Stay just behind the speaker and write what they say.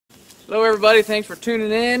Hello everybody, thanks for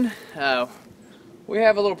tuning in. We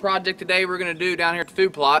have a little project today we're going to do down here at the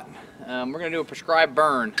food plot. We're going to do a prescribed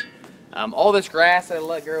burn. All this grass that I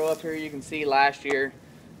let grow up here, you can see last year,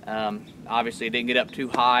 obviously it didn't get up too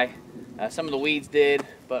high. Some of the weeds did,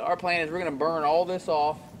 but our plan is we're going to burn all this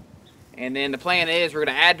off, and then the plan is we're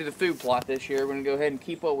going to add to the food plot this year. We're going to go ahead and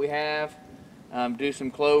keep what we have, do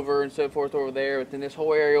some clover and so forth over there, but then this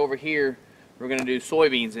whole area over here we're going to do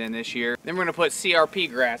soybeans in this year. Then we're going to put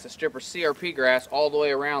CRP grass, a strip of CRP grass all the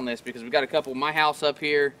way around this, because we've got a couple, my house up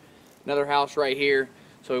here, another house right here.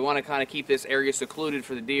 So we want to kind of keep this area secluded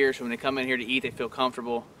for the deer, so when they come in here to eat, they feel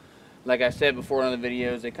comfortable. Like I said before in other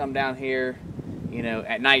videos, they come down here, you know,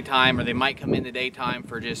 at nighttime, or they might come in the daytime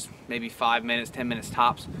for just maybe 5 minutes, 10 minutes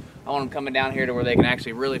tops. I want them coming down here to where they can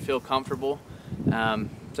actually really feel comfortable.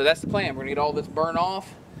 So that's the plan. We're going to get all this burned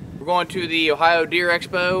off. We're going to the Ohio Deer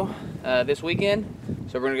Expo this weekend,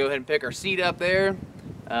 so we're going to go ahead and pick our seed up there,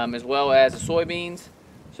 as well as the soybeans.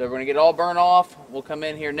 So we're going to get it all burned off. We'll come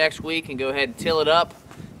in here next week and go ahead and till it up,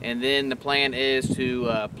 and then the plan is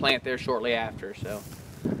to plant there shortly after. So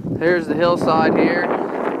there's the hillside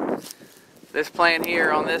here. This plant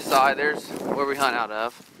here on this side, there's where we hunt out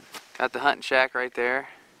of. Got the hunting shack right there.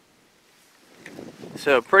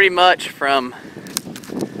 So pretty much from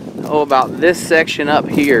about this section up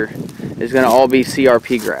here is going to all be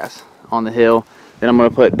CRP grass on the hill. Then I'm going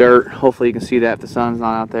to put dirt. Hopefully you can see that if the sun's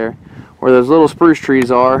not out there. Where those little spruce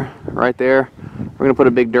trees are, right there, we're going to put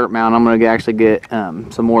a big dirt mound. I'm going to actually get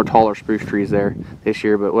some more taller spruce trees there this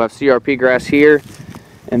year. But we'll have CRP grass here,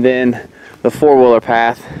 and then the four-wheeler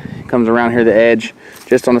path comes around here the edge.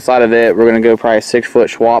 Just on the side of it, we're going to go probably a 6-foot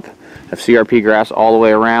swap of CRP grass all the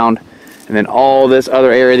way around. And then all this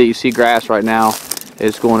other area that you see grass right now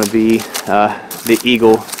is going to be the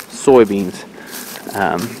Eagle soybeans.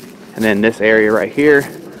 And then this area right here,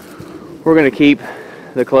 we're going to keep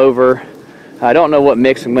the clover. I don't know what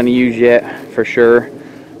mix I'm going to use yet for sure.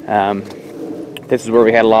 This is where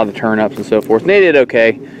we had a lot of the turnips and so forth, and they did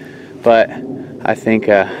okay, but I think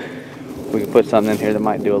we can put something in here that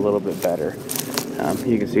might do a little bit better.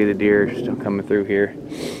 You can see the deer still coming through here,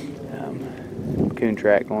 coon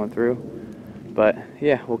track going through. But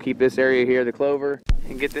yeah, we'll keep this area here, the clover,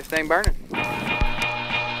 and get this thing burning.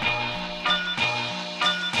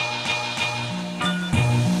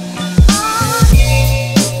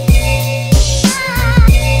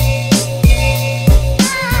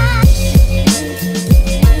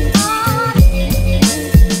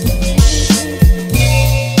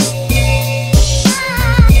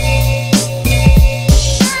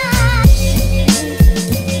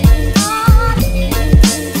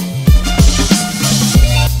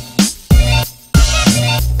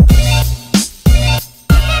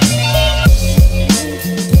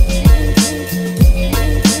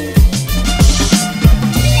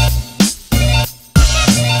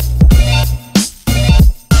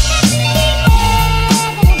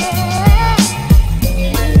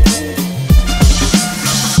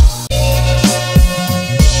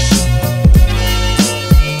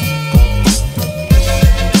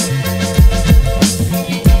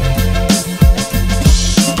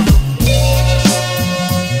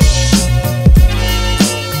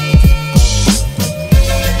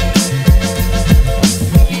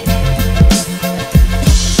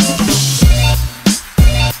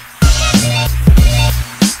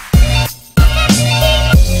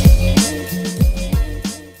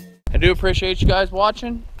 I do appreciate you guys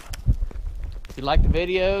watching. If you like the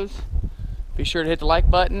videos, be sure to hit the like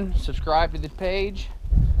button, subscribe to the page.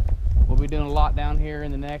 We'll be doing a lot down here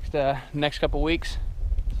in the next couple weeks,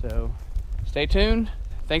 so stay tuned.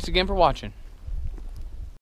 Thanks again for watching.